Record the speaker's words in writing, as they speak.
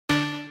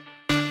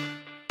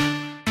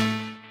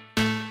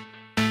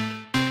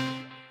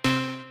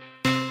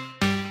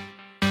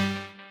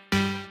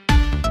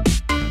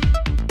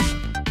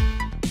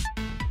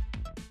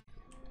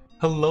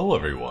Hello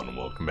everyone,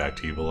 welcome back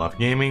to Evil Life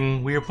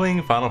Gaming. We are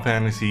playing Final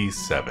Fantasy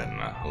VII.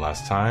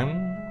 Last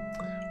time,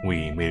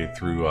 we made it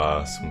through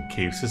some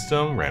cave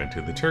system, ran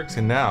into the Turks,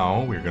 and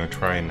now we're going to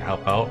try and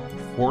help out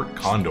Fort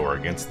Condor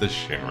against the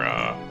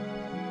Shinra.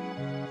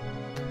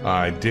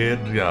 I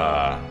did do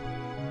a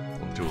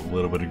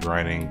little bit of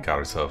grinding, got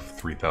ourselves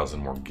 3,000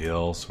 more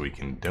gil so we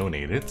can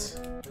donate it.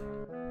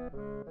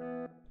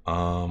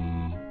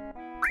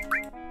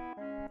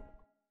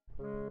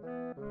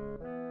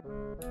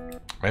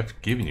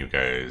 I've given you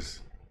guys.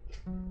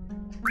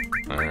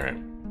 Alright.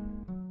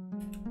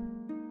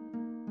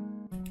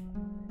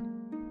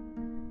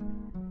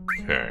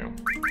 Okay.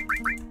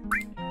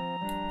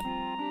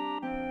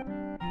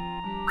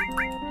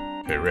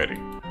 Okay, ready.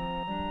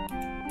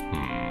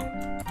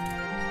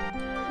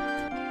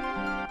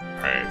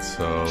 Alright,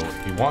 so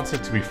he wants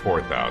it to be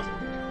 4,000.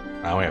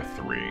 I only have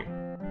 3.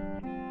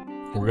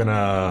 We're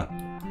gonna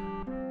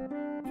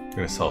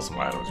sell some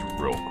items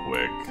real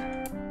quick.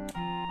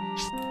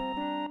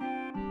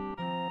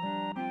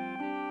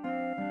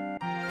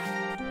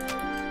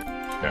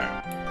 Okay.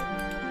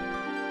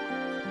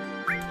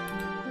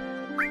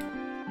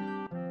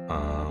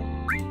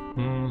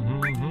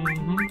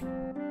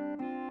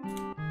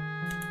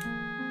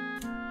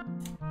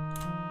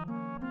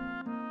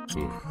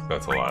 Oof,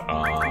 that's a lot.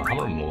 How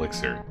about an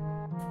elixir?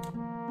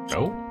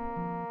 No?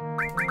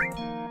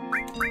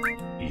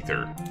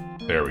 Ether.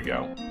 There we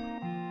go.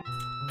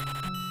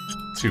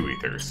 2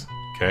 ethers.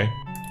 Okay.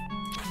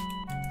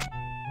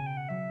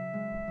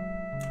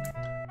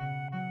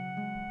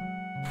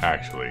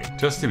 Actually,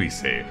 just to be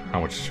safe, how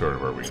much short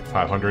were we?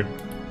 500?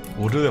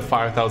 We'll do the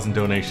 5,000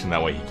 donation,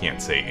 that way he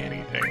can't say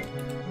anything.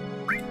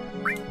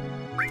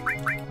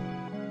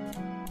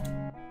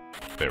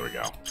 There we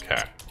go.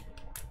 Okay.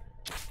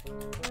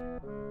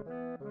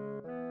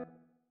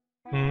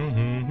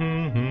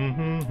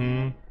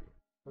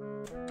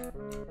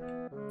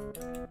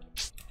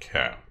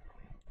 Okay.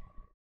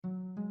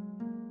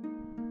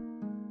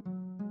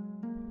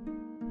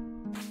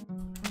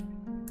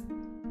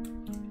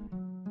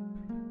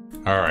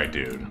 Alright,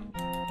 dude.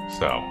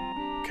 So,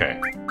 okay.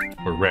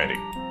 We're ready.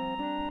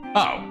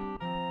 Oh!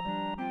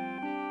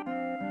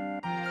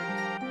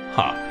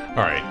 Huh.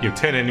 Alright, you have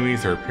 10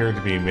 enemies. There appear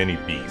to be many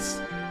beasts.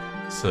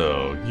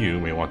 So, you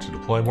may want to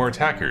deploy more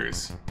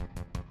attackers.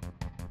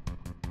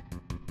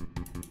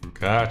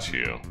 Got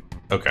you.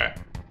 Okay.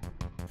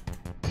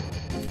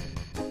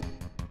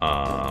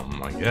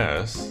 I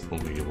guess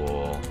we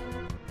will...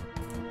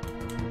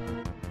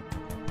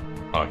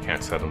 Oh, I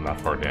can't set them that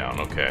far down.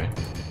 Okay.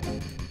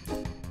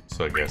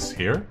 So I guess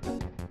here?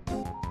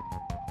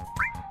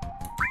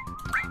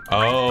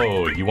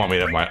 Oh, you want me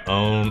to have my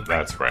own...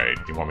 That's right.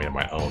 You want me to have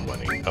my own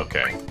money.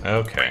 Okay.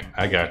 Okay.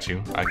 I got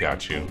you. I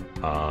got you.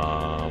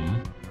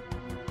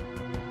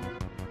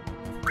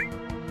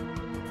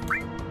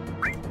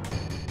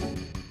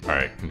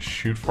 Alright, can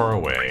shoot far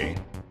away.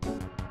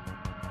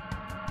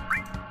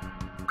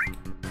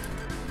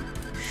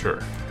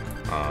 Sure.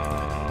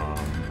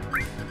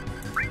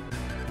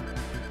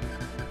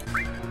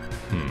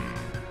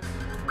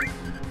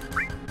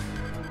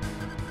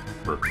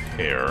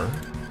 Repair.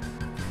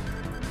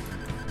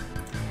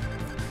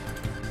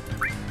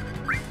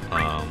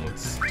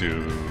 Let's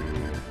do...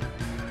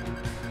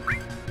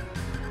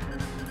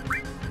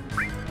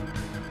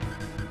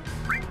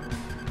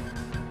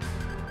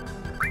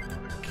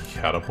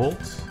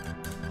 Catapult?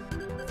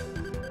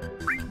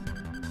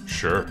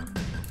 Sure.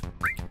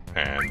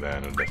 And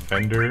then a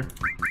defender.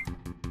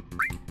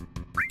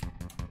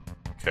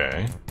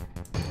 Okay.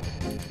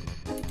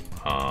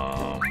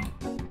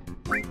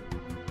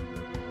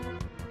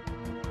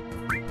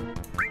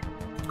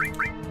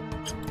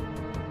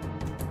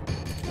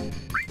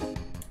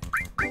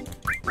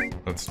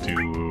 Let's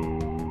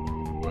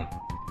do...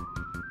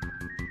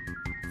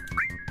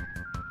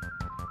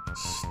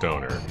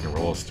 Stoner. You can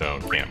roll a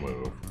stone, can't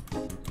move.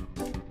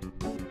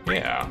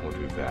 Yeah, we'll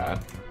do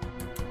that.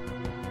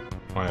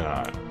 Why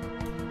not?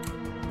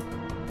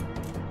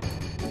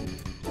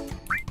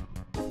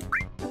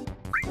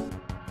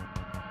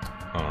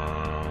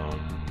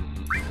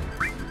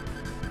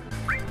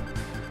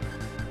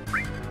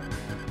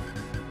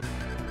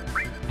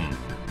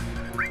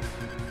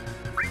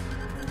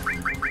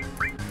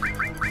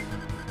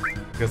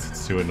 I guess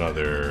let's do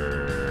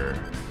another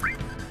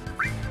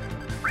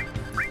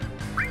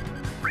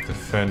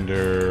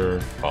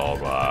defender,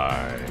 followed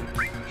by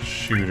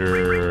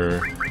shooter.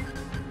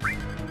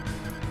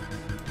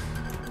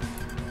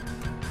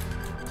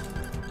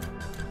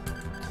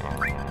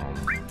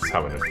 Let's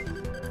have an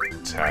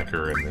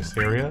attacker in this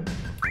area.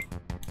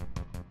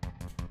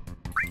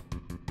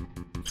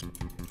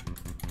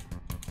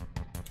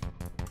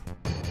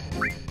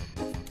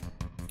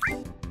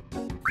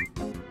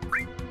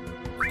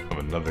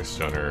 Another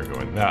stoner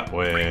going that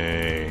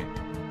way.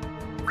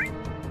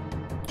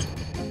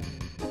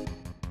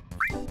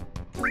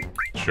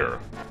 Sure.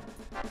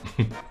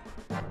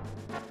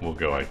 We'll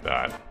go like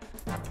that.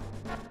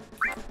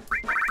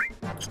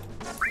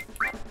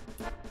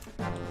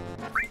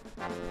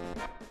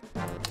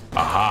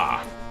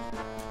 Aha!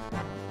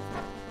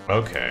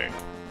 Okay.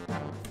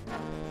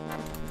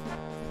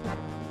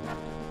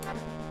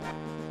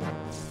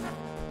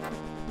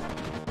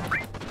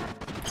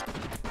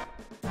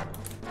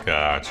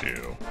 Got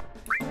you.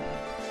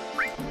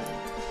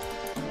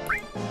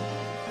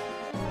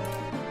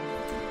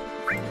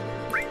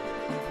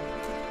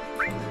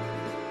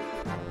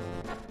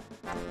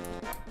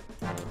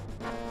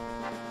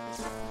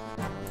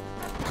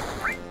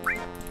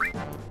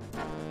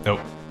 Nope.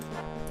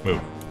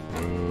 Move.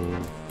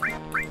 Move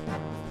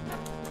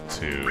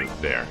to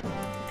there.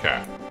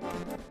 Okay.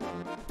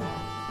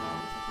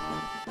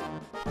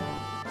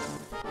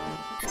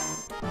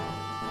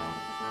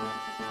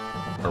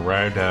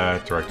 Arrived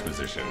at direct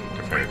position.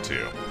 Defender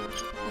 2.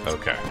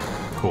 Okay.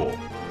 Cool.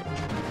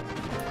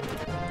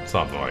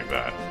 Something like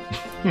that.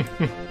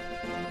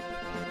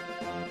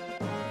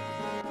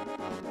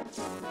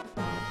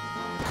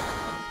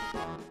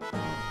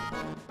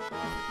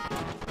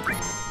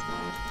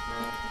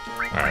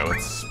 Alright,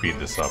 let's speed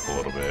this up a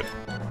little bit.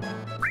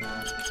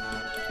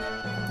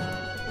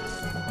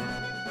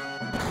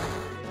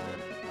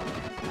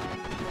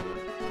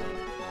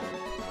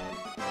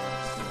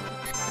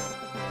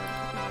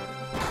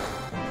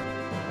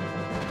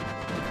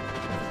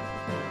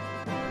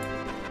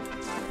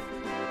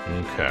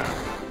 Okay.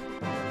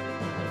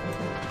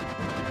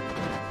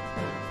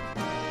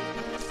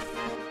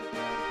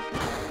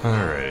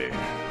 Alright.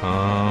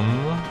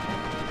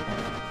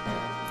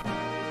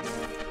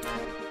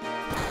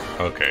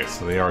 Okay,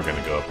 so they are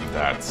gonna go up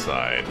that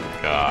side.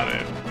 Got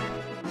it.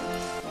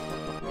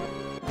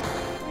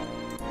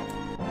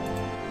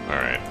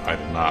 Alright, I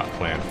did not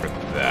plan for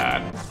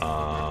that.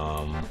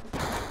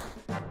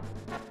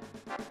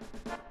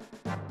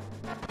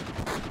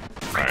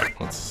 Alright,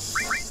 let's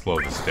slow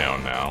this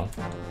down now.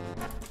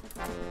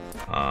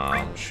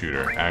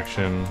 Shooter,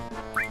 action,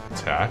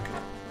 attack.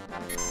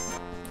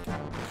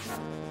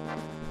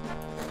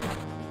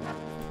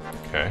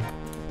 Okay.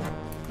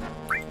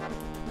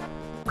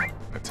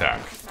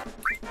 Attack.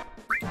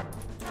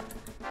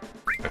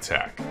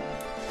 Attack.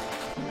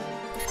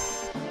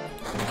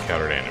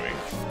 Countered enemy.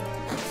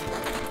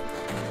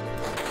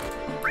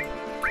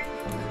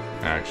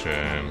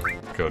 Action.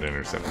 Go to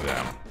intercept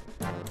them.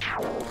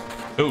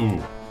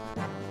 Ooh.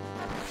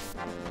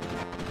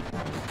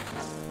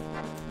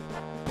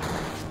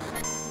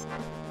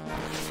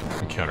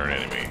 Counter an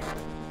enemy.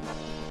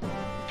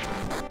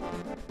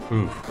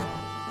 Oof.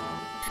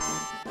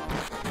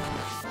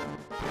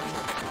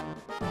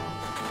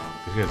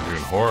 These guys are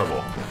doing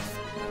horrible.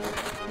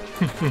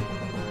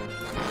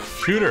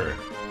 Shooter!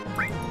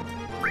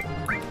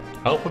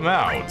 Help him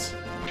out!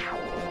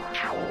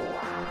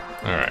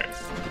 Alright.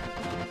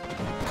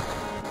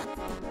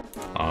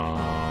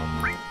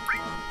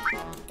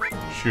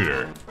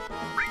 Shooter.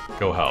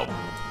 Go help.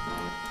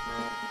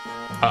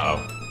 Uh-oh.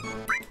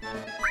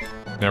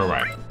 Never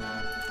mind.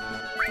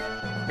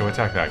 Go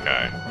attack that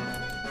guy.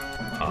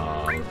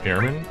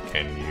 Repairman,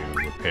 can you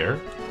repair?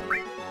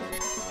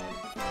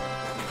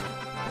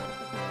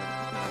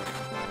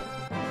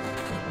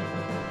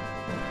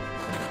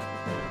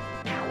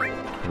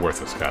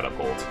 Worthless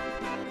catapult.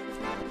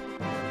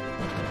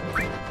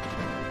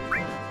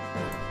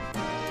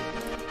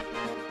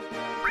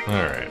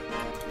 Alright.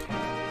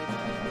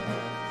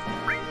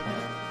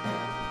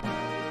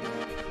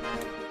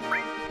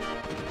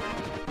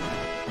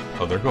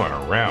 Oh, they're going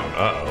around.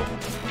 Uh-oh.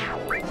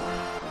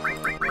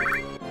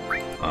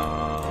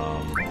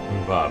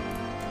 Move up.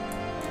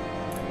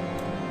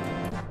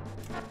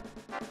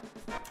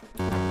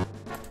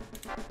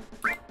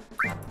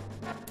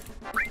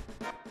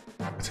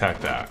 Attack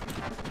that.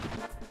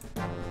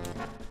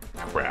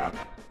 Crap.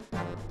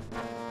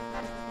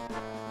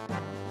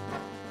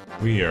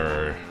 We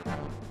are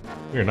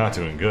not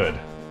doing good.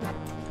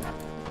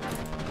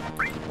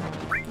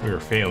 We are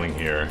failing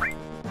here.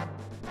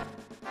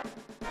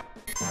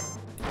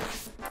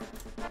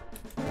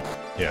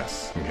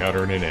 Yes,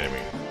 encountered an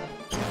enemy.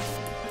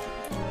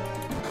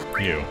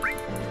 You.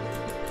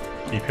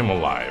 Keep him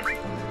alive.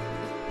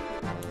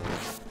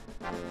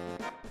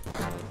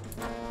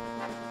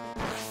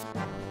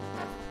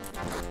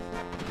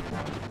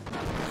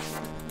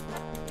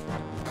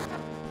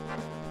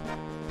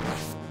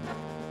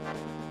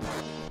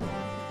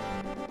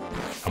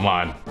 Come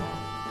on.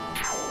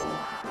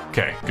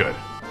 Okay, good.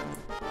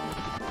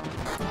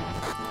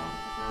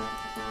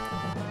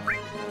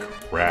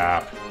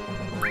 Crap.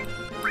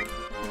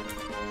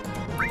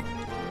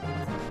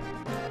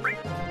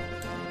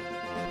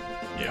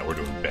 Yeah, we're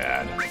doing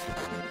bad.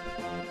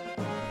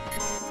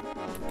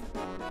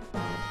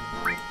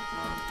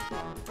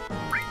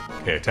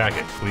 Okay, attack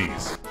it,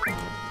 please.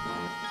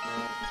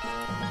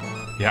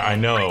 Yeah, I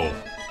know.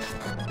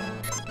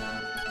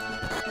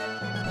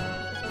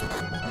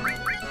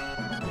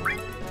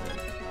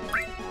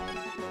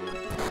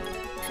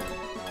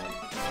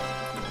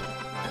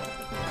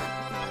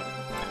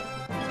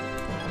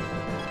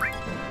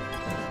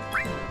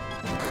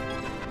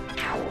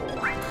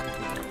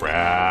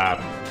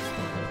 Crap.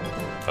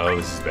 Oh,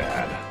 this is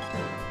bad.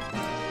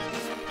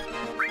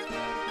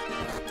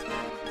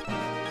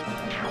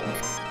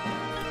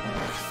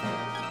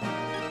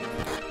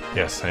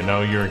 Yes, I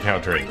know you're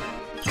encountering.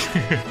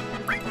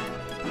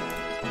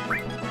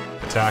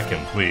 Attack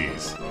him,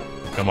 please.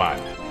 Come on.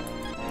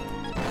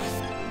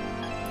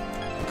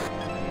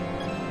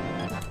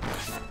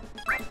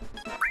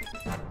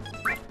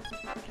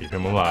 Keep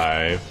him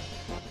alive.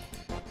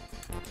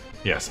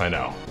 Yes, I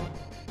know.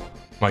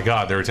 My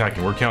god, they're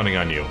attacking. We're counting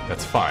on you.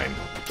 That's fine.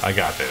 I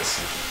got this.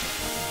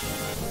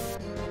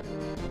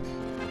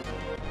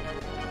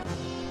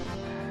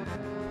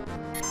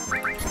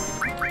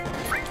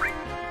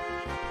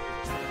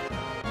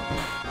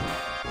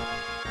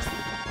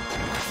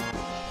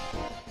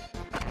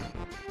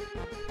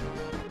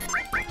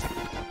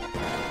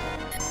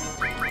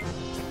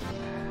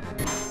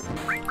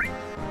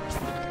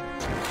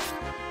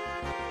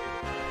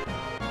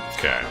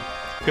 Okay.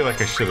 I feel like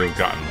I should have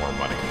gotten more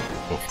money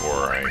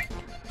before I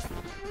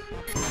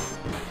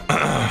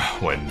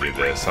went and did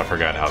this. I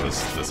forgot how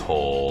this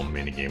whole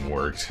minigame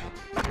worked.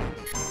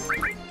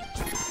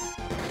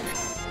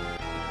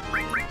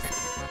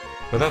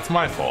 But that's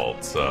my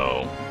fault,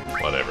 so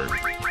whatever.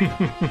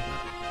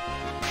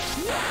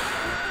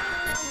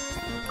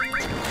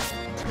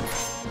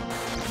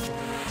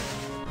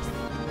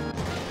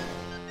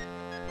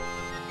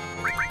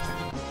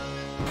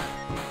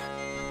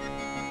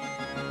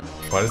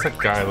 Why does that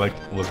guy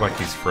look like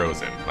he's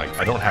frozen? Like,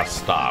 I don't have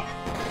stop.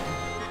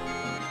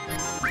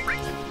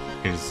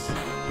 His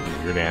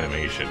weird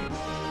animation.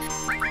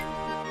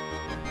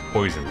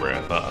 Poison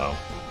breath, uh-oh.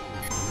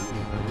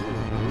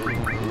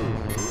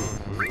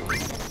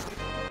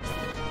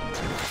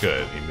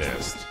 Good, he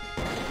missed.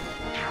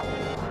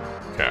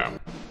 Okay.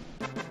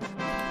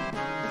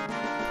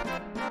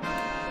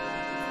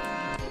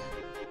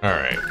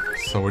 Alright,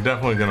 so we're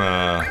definitely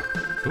gonna...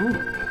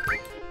 Ooh.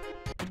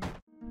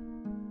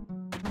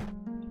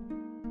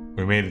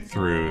 We made it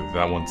through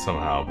that one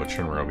somehow, but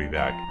Shinra will be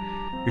back.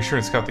 Be sure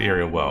and scout the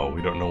area well.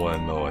 We don't know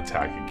when they'll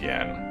attack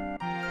again.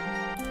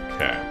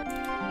 Okay.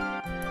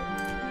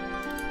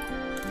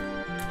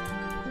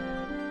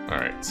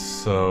 Alright,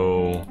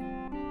 so...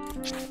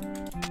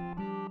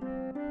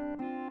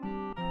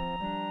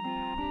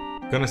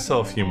 Gonna sell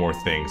a few more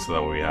things so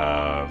that we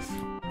have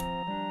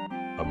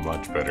a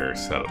much better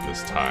setup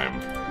this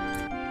time.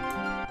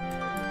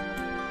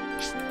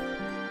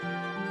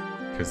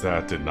 Because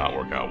that did not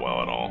work out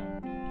well at all.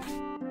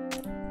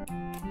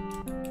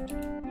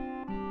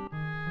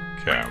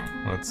 Okay,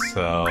 let's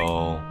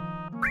sell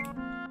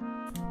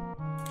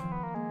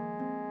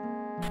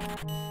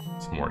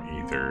some more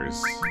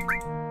ethers.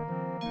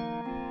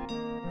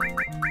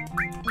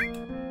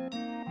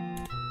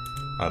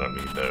 I don't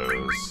need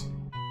those.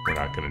 We're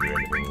not going to do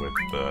anything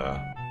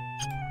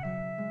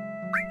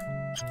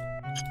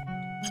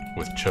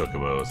with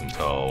chocobos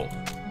until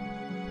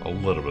a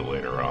little bit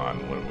later on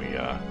when we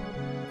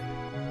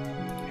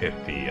hit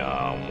the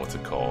what's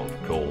it called?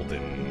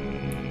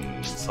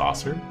 Golden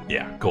saucer?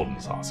 Yeah, golden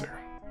saucer.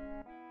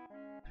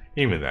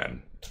 Even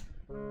then,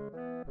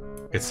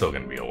 it's still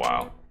going to be a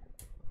while.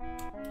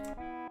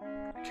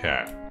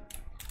 Okay.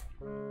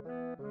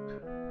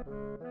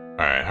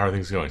 Alright, how are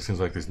things going? Seems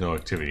like there's no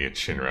activity at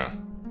Shinra.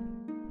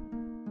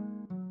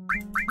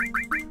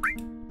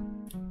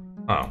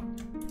 Oh.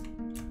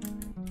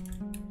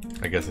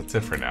 I guess that's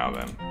it for now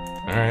then.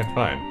 Alright,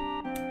 fine.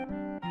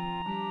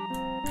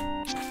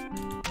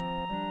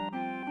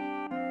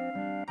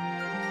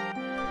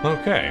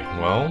 Okay,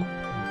 well,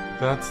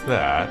 that's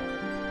that.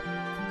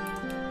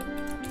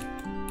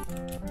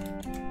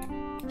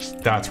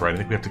 That's right, I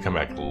think we have to come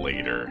back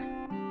later.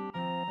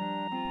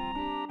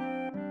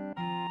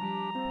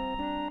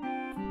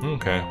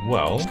 Okay,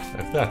 well,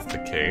 if that's the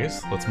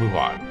case, let's move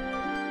on.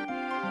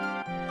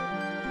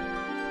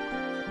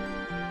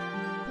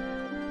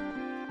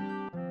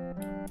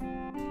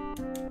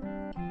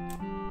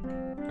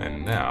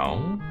 And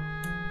now...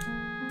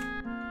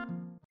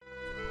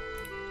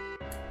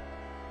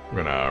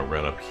 we're gonna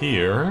run up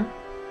here.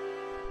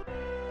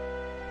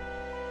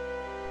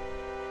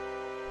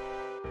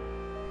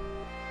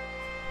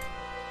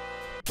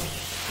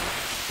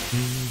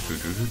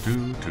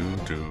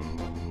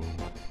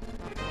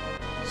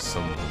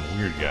 Some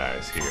weird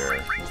guys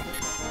here.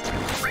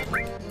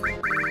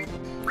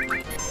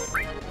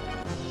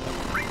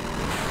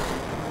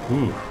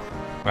 Ooh,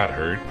 that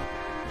hurt.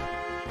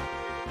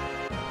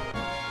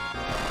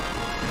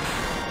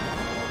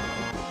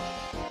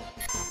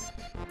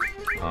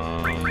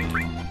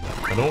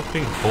 I don't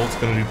think Bolt's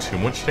gonna do too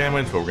much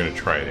damage, but we're gonna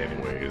try it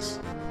anyways.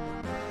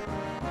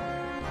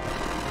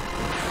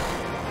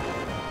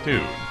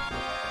 Dude.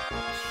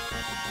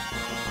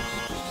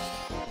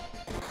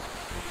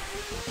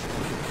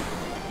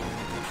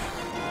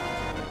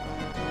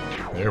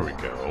 There we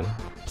go.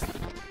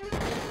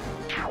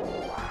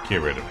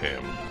 Get rid of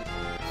him.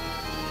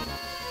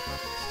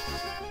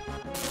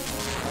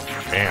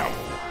 Bam.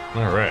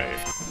 Alright.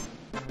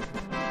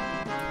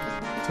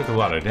 Took a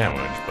lot of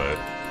damage, but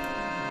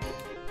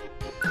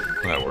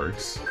that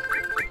works.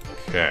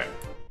 Okay.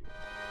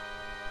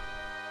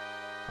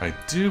 I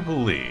do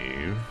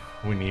believe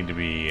we need to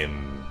be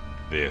in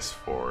this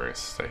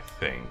forest, I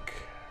think.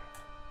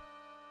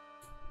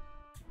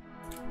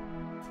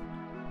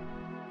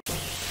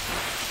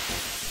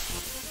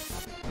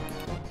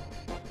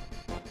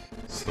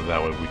 so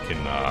that way we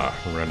can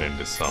run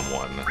into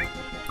someone.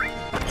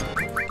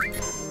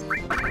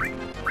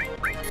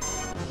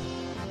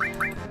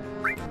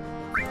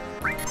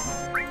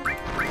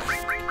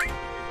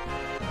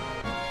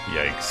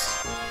 Yikes.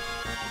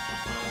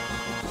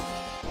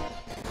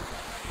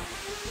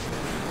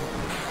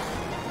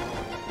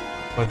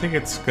 I think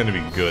it's going to be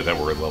good that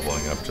we're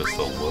leveling up just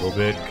a little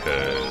bit,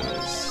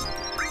 because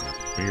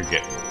we're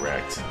getting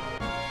wrecked.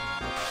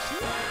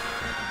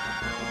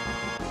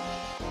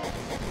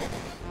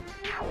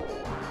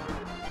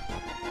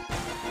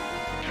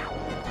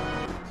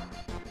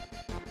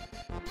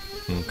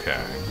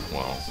 Okay,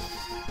 well,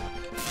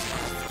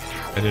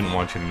 I didn't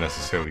want you to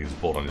necessarily use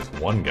Bolt on just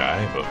one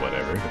guy, but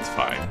whatever, it's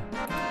fine.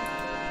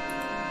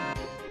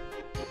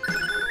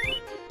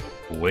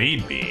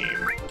 Blade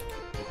Beam.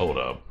 Hold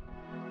up.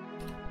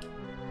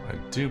 I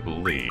do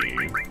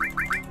believe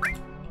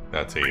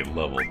that's a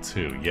level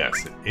 2.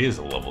 Yes, it is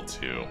a level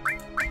 2.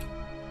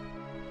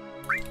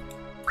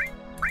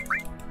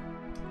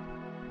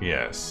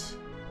 Yes.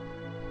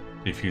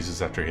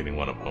 Defuses after hitting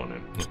one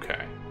opponent.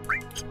 Okay.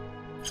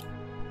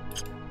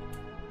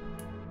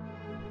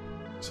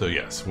 So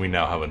yes, we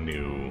now have a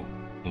new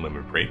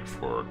limit break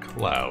for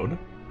Cloud.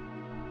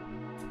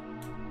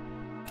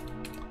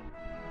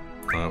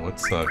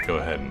 Let's go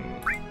ahead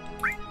and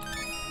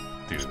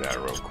do that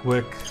real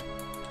quick.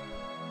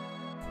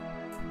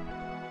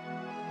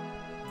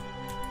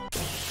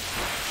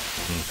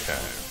 Okay.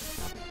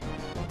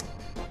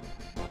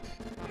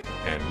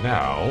 And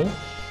now,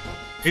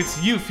 it's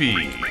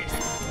Yuffe!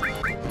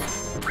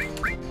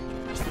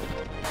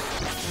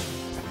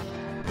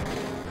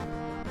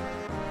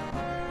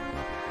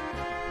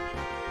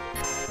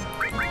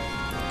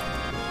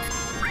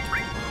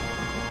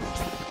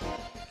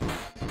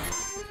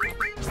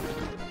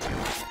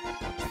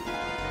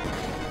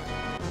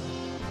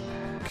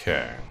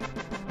 Okay.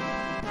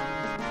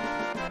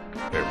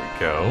 There we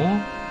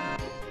go.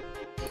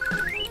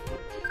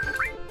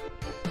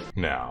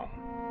 Now,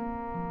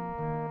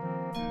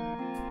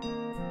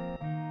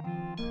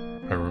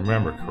 if I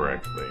remember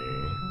correctly,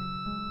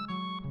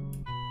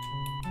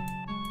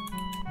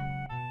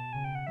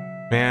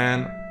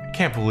 man, I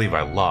can't believe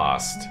I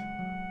lost.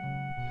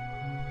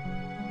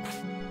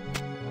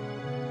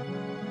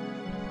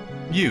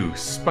 You,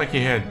 spiky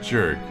head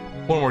jerk.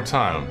 One more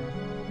time.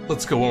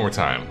 Let's go one more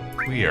time.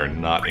 We are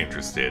not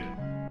interested.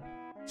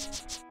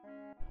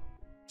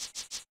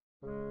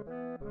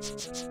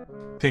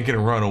 Thinking to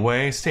run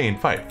away? Stay and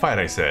fight. Fight,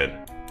 I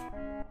said.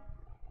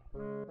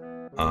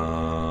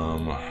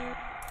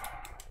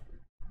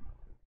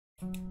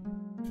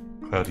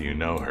 How do you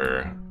know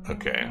her?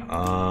 Okay,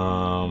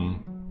 I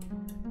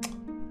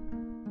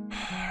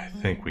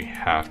think we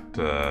have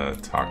to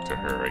talk to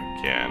her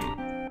again.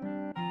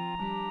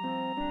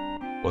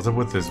 What's up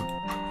with this?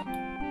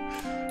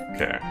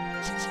 Okay.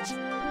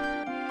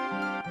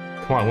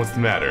 Come on, what's the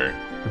matter?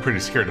 You're pretty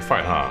scared to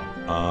fight, huh?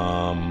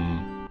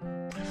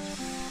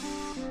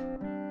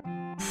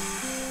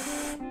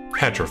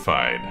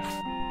 Petrified.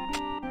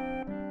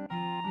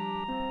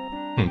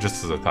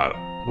 Just as I thought.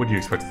 What do you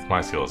expect with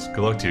my skills? Good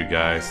luck to you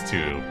guys,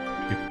 too.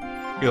 If you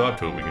feel up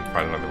to it, we can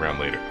fight another round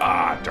later.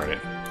 Ah, darn it.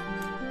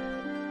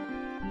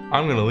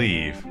 I'm gonna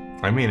leave.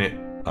 I mean it.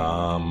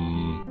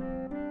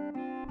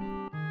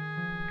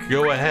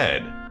 Go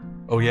ahead.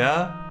 Oh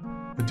yeah?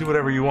 Then do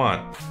whatever you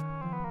want.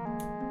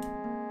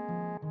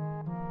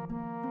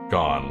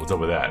 Gone. What's up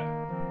with that?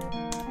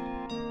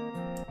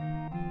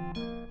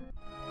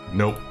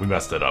 Nope, we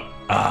messed it up.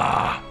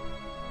 Ah!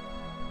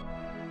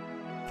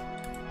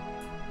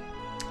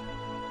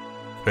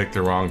 Picked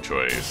the wrong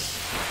choice.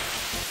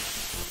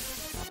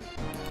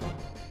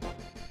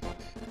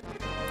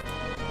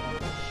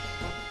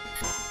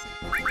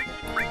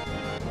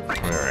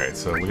 Alright,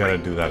 so we gotta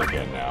do that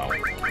again now.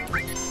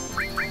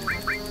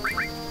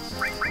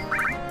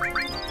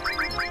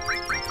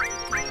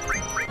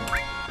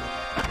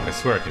 I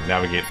swear I can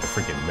navigate the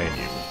freaking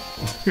menu.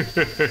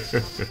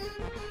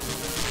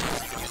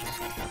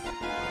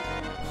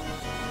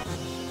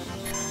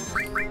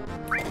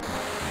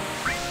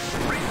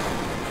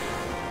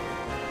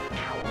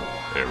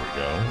 There we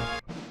go.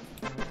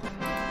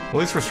 At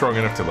least we're strong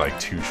enough to like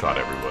two-shot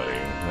everybody.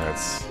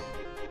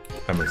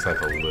 That makes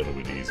life a little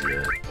bit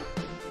easier.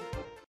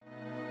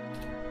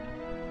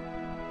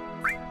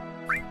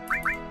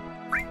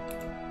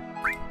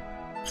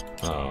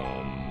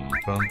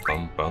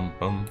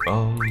 Bum.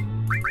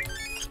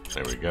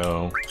 There we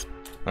go.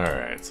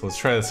 Alright, so let's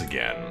try this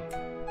again.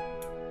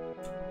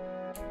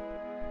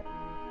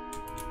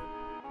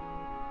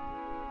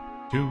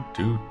 Do.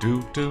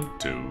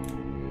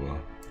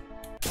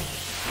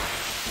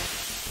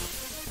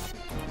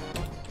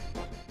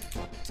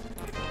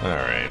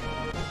 Alright.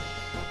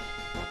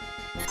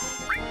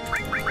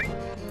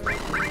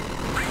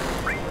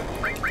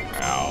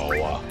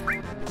 Ow.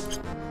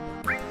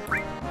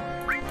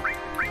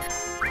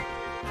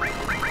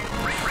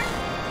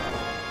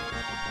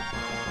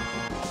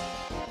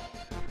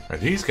 Are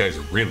these guys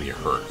really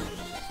hurt?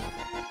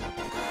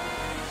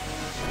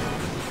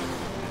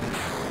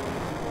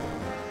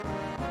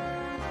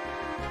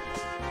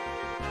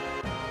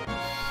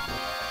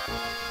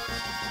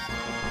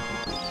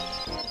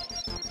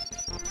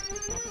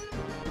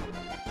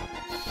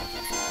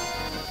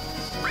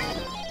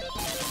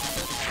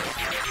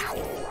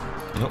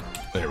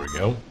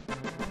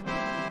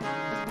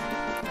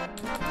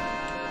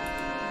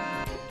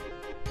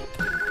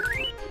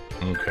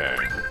 Okay.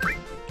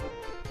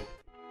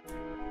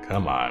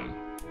 Come on.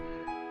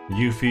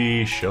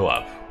 Yuffe, show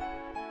up.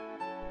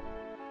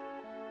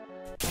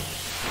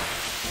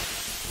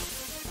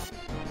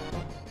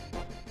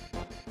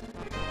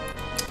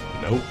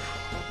 Nope.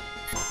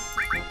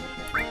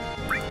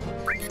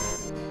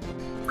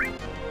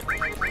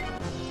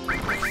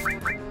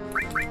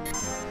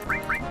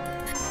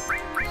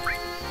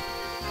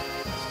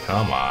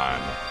 Come on.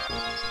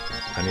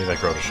 I need that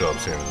girl to show up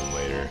sooner than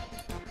later.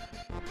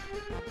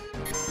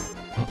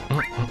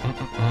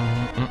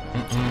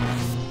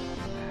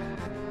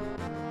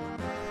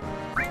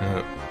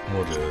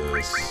 We'll just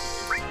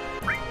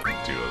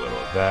do a little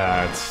of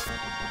that.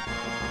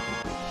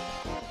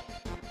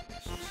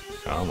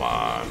 Come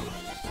on.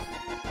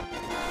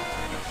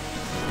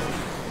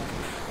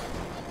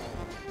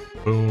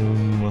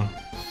 Boom.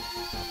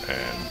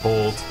 And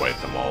bolt, wipe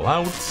them all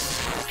out.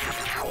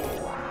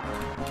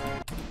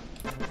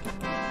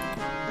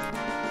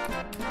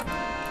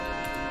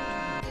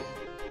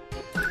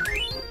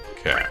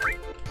 Okay.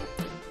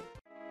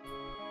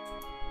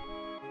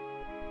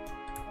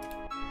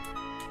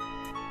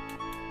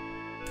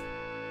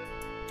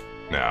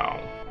 Now,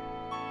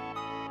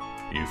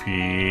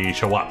 Yuffe,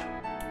 show up.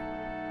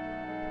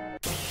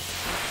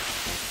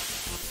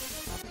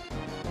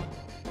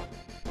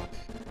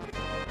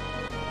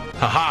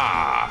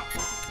 Haha!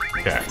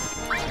 Okay.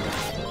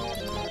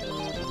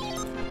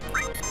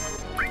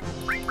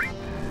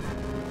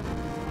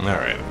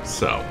 Alright,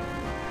 so.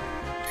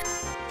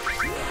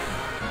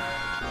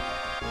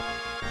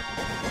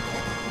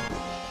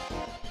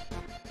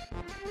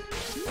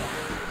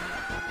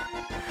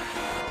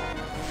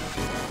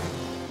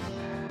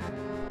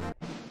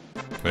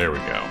 There we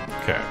go.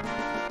 Okay.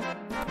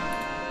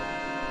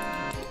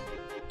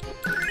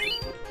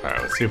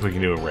 Alright, let's see if we can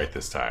do it right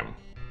this time.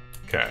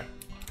 Okay.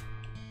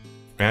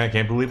 Man, I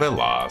can't believe I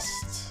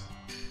lost.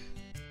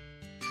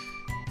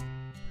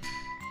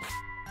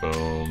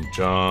 Boom,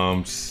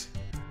 jumps.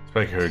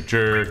 Spike her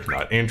jerk,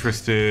 not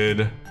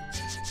interested.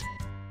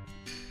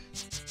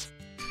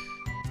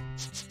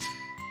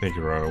 Think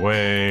you run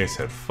away,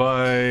 said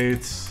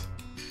fight.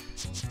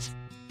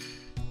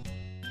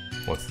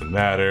 What's the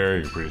matter?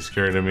 You're pretty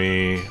scared of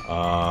me.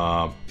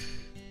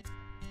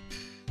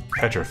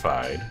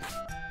 Petrified.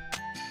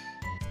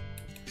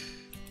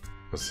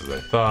 Just as I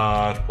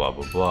thought, blah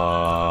blah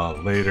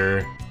blah,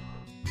 later.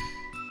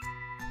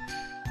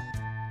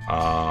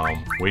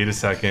 Wait a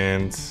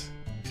second.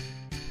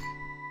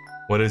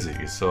 What is it?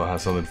 You still have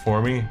something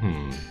for me?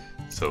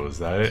 So is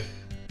that it?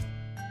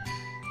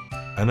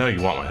 I know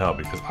you want my help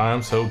because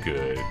I'm so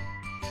good. You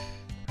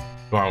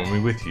want me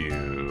with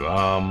you?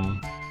 I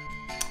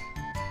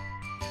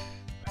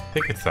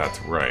think that's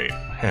right.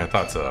 Yeah, I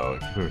thought so.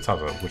 We were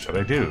talking about what should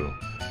I do?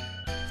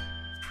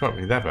 If you want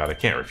me that bad, I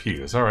can't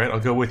refuse. Alright, I'll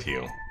go with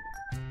you.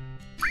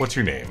 What's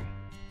your name?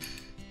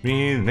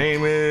 Me, the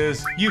name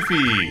is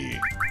Yuffe!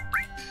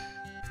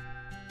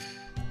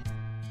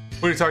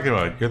 What are you talking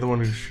about? You're the one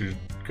who should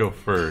go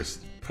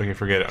first. Okay,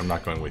 forget it. I'm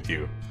not going with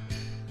you.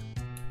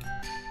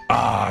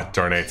 Ah,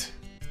 darn it.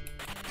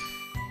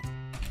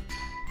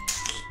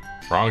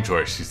 Wrong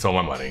choice. She stole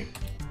my money.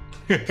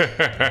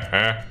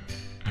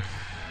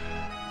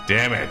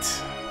 Damn it.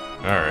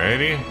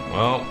 Alrighty.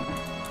 Well.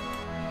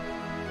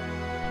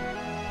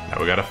 Now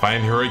we gotta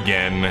find her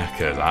again,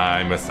 because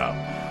I messed up.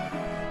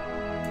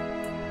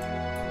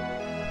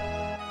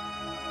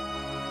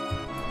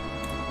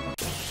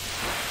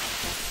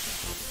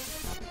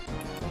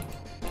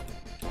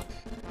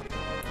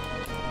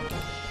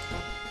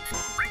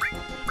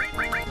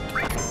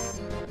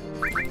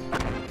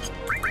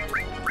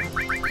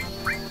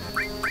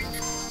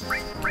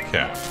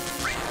 Okay.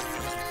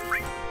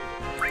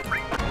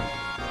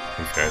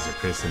 These guys are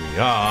pissing me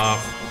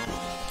off.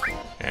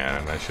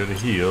 And I should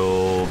have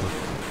healed.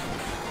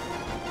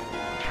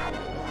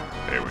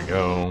 There we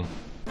go.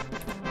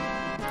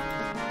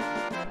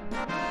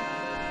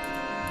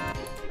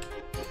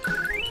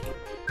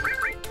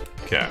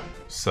 Okay,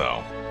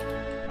 so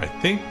I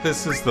think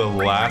this is the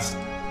last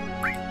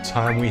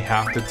time we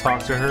have to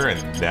talk to her,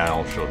 and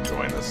now she'll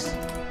join us.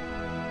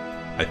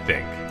 I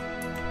think.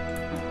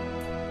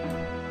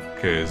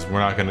 Because we're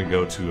not going to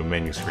go to a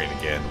menu screen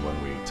again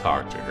when we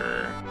talk to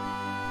her.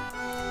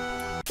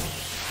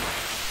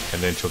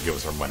 And then she'll give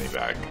us our money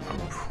back. I'm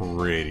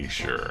pretty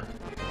sure.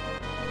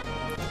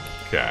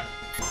 Okay.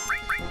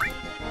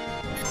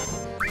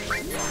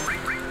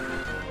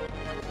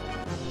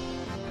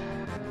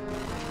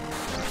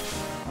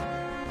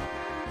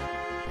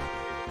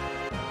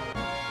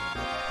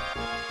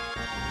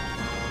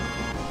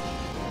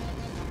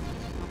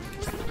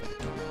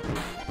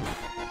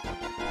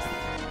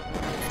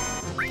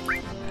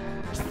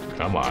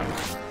 Come on.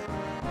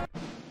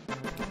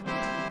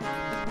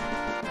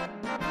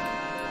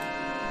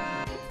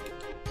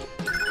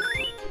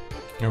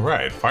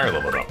 Alright, fire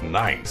leveled up.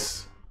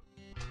 Nice.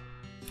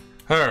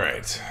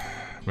 Alright.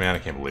 Man, I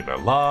can't believe I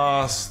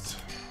lost.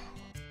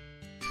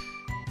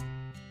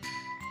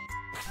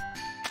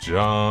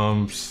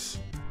 Jumps.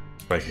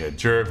 Spike head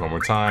jerk one more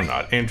time.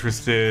 Not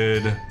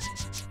interested.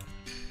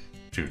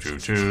 Choo choo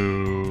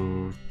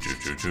choo. Choo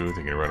choo choo.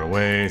 Thinking run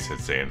away. Said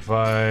stay and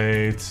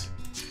fight.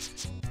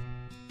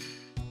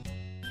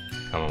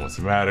 Come on, what's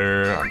the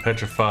matter? I'm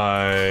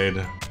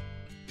petrified.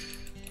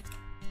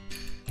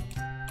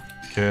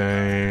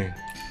 Okay.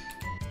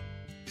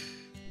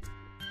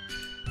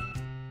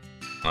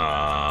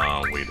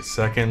 Wait a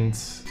second.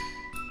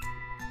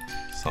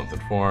 Something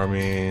for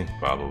me.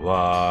 Blah blah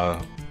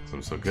blah.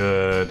 I'm so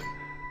good.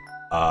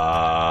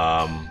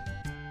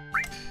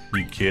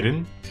 You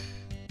kidding?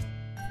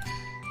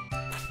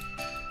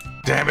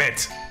 Damn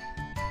it!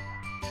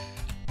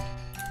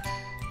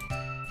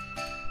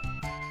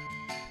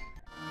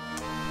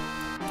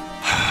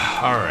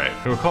 Alright,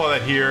 we'll call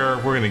that here.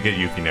 We're gonna get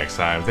Yuffe next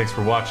time. Thanks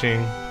for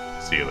watching.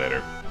 See you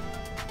later.